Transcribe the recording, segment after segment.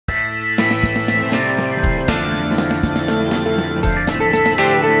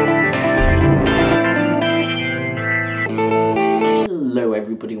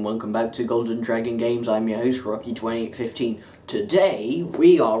back to Golden Dragon Games. I'm your host, Rocky2815. Today,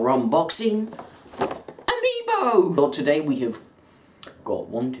 we are unboxing Amiibo! Well, today we have got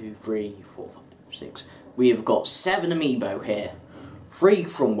 1, 2, 3, 4, 5, 6. We have got 7 Amiibo here. 3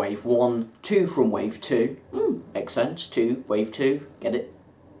 from Wave 1, 2 from Wave 2. Makes sense. 2, Wave 2. Get it?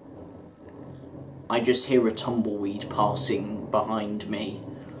 I just hear a tumbleweed passing behind me.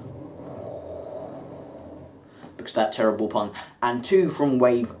 Because that terrible pun. And 2 from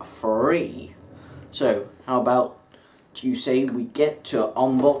Wave 3. So, how about you say we get to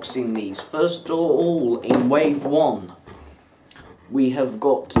unboxing these? First of all, in Wave 1, we have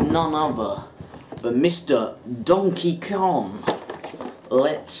got none other than Mr. Donkey Kong.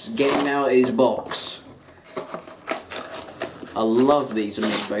 Let's get him out of his box. I love these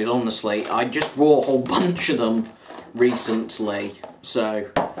Amiibos, honestly. I just bought a whole bunch of them recently, so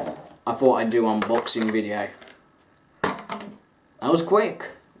I thought I'd do an unboxing video. That was quick.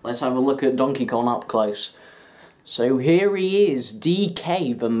 Let's have a look at Donkey Kong up close. So here he is,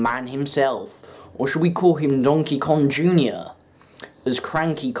 DK, the man himself. Or should we call him Donkey Kong Jr.? As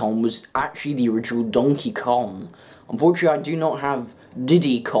Cranky Kong was actually the original Donkey Kong. Unfortunately, I do not have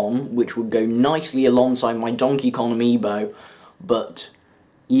Diddy Kong, which would go nicely alongside my Donkey Kong Amiibo. But,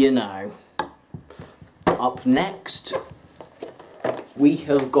 you know. Up next, we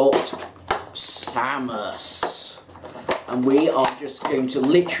have got Samus. And we are just going to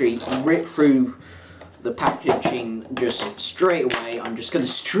literally rip through the packaging just straight away. I'm just going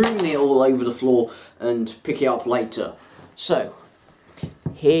to strewn it all over the floor and pick it up later. So,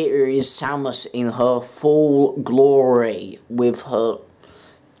 here is Samus in her full glory with her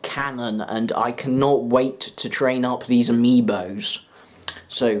cannon, and I cannot wait to train up these Amiibos.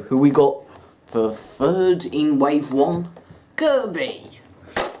 So, who we got for third in Wave 1? Kirby!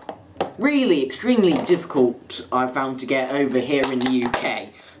 Really extremely difficult, I found, to get over here in the UK.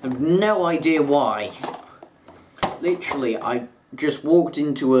 I have no idea why. Literally, I just walked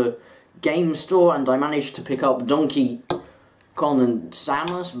into a game store and I managed to pick up Donkey Kong and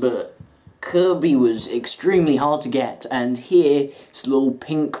Samus, but Kirby was extremely hard to get. And here is little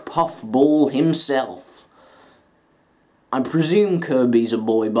pink puff ball himself. I presume Kirby's a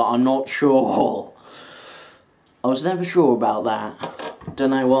boy, but I'm not sure. I was never sure about that.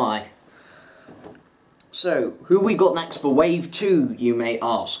 Don't know why. So, who we got next for Wave 2, you may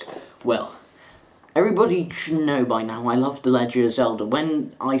ask? Well, everybody should know by now I love The Legend of Zelda.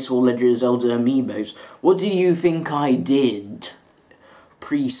 When I saw Legend of Zelda Amiibos, what do you think I did?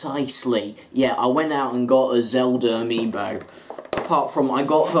 Precisely. Yeah, I went out and got a Zelda Amiibo. Apart from, I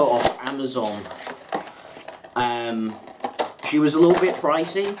got her off Amazon. She was a little bit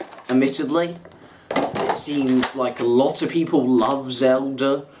pricey, admittedly. It seems like a lot of people love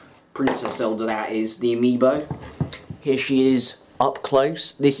Zelda. Princess Zelda, that is, the Amiibo. Here she is up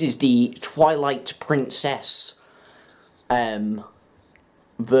close. This is the Twilight Princess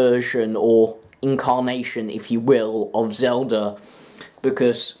version, or incarnation, if you will, of Zelda.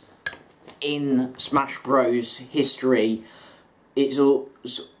 Because in Smash Bros. History, it's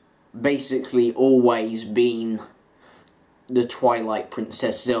basically always been the Twilight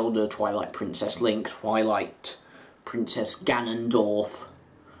Princess Zelda, Twilight Princess Link, Twilight Princess Ganondorf.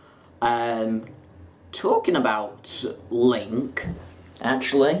 Talking about Link,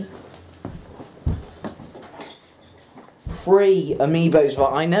 actually, 3 Amiibos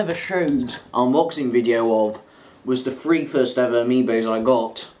that I never showed an unboxing video of was the 3 first ever Amiibos I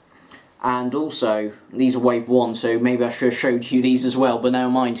got. And also, these are Wave 1, so maybe I should have showed you these as well, but never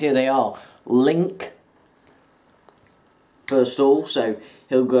mind, here they are. Link, first of all, so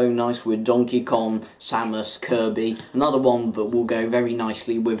he'll go nice with Donkey Kong, Samus, Kirby. Another one that will go very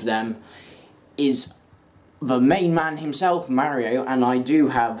nicely with them is the main man himself, Mario, and I do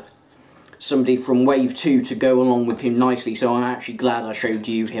have somebody from Wave 2 to go along with him nicely, so I'm actually glad I showed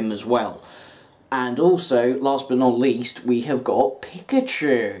you him as well. And also, last but not least, we have got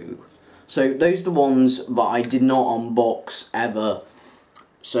Pikachu. So those are the ones that I did not unbox ever,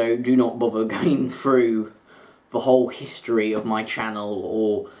 so do not bother going through the whole history of my channel,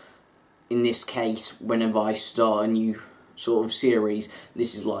 or in this case, whenever I start a new sort of series.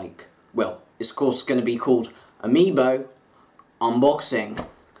 This is like, well, it's of course going to be called Amiibo Unboxing,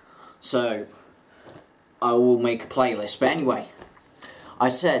 so I will make a playlist. But anyway, I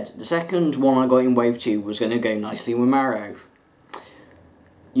said the second one I got in Wave 2 was going to go nicely with Mario.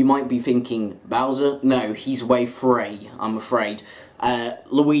 You might be thinking, Bowser? No, he's Wave 3, I'm afraid.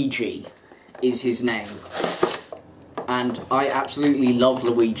 Luigi is his name. And I absolutely love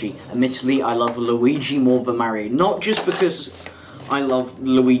Luigi. Admittedly, I love Luigi more than Mario. Not just because I love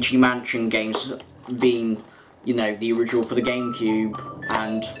Luigi Mansion games being, you know, the original for the GameCube,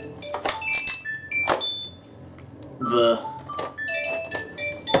 and the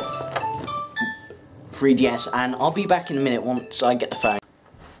 3DS, and I'll be back in a minute once I get the phone.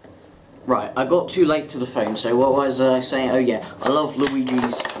 Right, I got too late to the phone, so what was I saying? Oh yeah, I love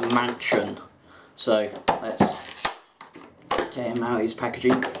Luigi's Mansion. So, let's tear him out his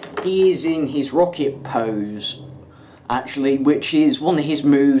packaging. He is in his rocket pose, actually, which is one of his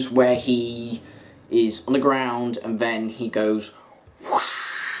moves where he is on the ground and then he goes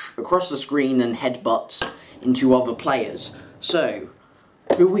whoosh across the screen and headbutts into other players. So,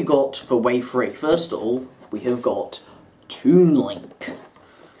 who we got for Wave 3? First of all, we have got Toon Link,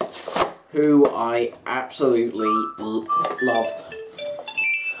 who I absolutely love.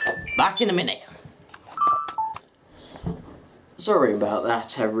 Back in a minute. Sorry about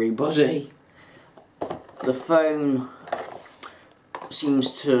that, everybody. The phone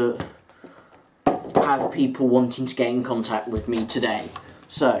seems to have people wanting to get in contact with me today.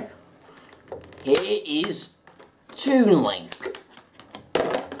 So, here is Toon Link.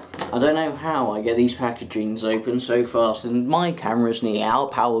 I don't know how I get these packagings open so fast, and my camera's near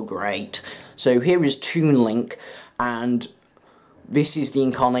out power great. So here is Toon Link, and this is the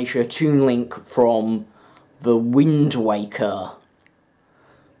incarnation of Toon Link from the Wind Waker.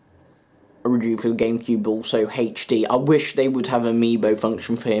 Originally for the GameCube, also HD. I wish they would have an Amiibo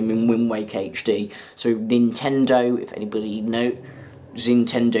function for him in Wind Waker HD. So Nintendo, if anybody knows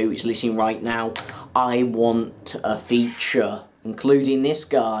Nintendo is listening right now, I want a feature including this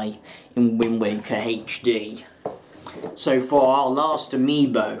guy in Wind Waker HD. So for our last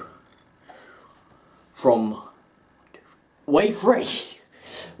Amiibo from Wave 3,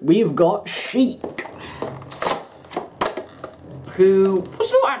 we've got Sheik, who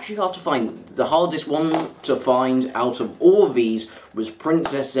was not actually hard to find. The hardest one to find out of all of these was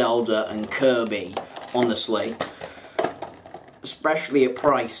Princess Zelda and Kirby, honestly. Especially at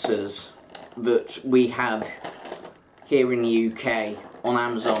prices that we have here in the UK on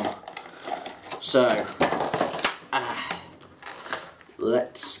Amazon. So,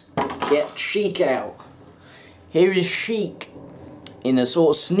 let's get Sheik out. Here is Sheik in a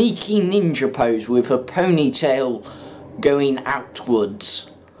sort of sneaky ninja pose with her ponytail going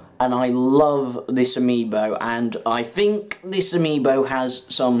outwards. And I love this Amiibo, and I think this Amiibo has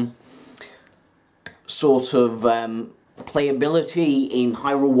some sort of playability in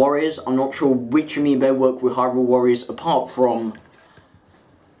Hyrule Warriors. I'm not sure which Amiibo work with Hyrule Warriors apart from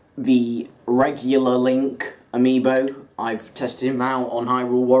the regular Link Amiibo. I've tested him out on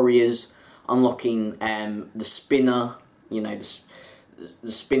Hyrule Warriors, unlocking the spinner, you know,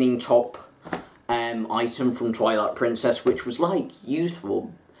 the spinning top item from Twilight Princess, which was like used for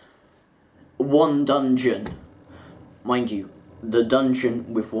one dungeon. Mind you, the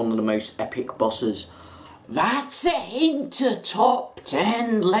dungeon with one of the most epic bosses. That's a hint to top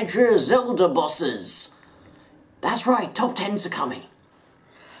 10 Legend of Zelda bosses. That's right, top 10s are coming.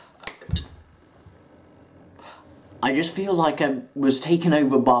 I just feel like I was taken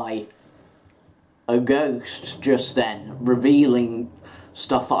over by a ghost just then, revealing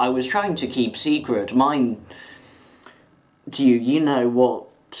stuff that I was trying to keep secret. Mind you, you know what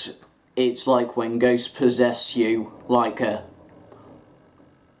it's like when ghosts possess you, like a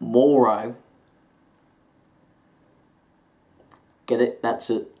Moro. Get it? That's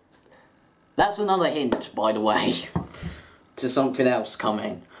another hint, by the way, to something else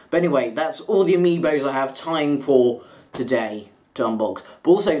coming. But anyway, that's all the Amiibos I have time for today to unbox.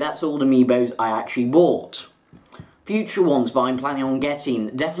 But also, that's all the Amiibos I actually bought. Future ones that I'm planning on getting,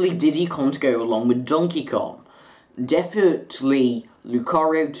 definitely Diddy Kong to go along with Donkey Kong. Definitely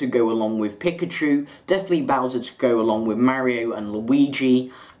Lucario to go along with Pikachu. Definitely Bowser to go along with Mario and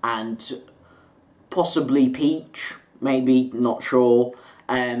Luigi. And possibly Peach. Maybe, not sure.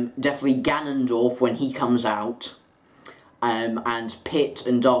 Definitely Ganondorf when he comes out. And Pit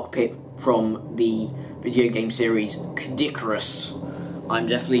and Dark Pit from the video game series Kadikarus. I'm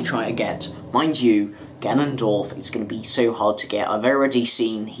definitely trying to get. Mind you, Ganondorf is going to be so hard to get. I've already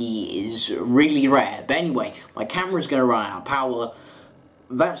seen he is really rare. But anyway, my camera's going to run out of power.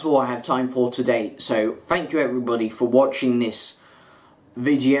 That's all I have time for today. So, thank you everybody for watching this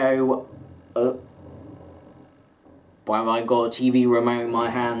video. Why have I got a TV remote in my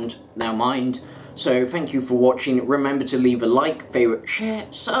hand? Now mind. So thank you for watching. Remember to leave a like, favourite, share,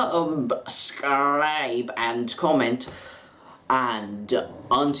 subscribe and comment. And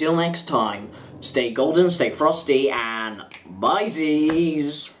until next time, stay golden, stay frosty, and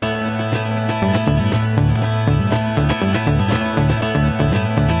bye-sies.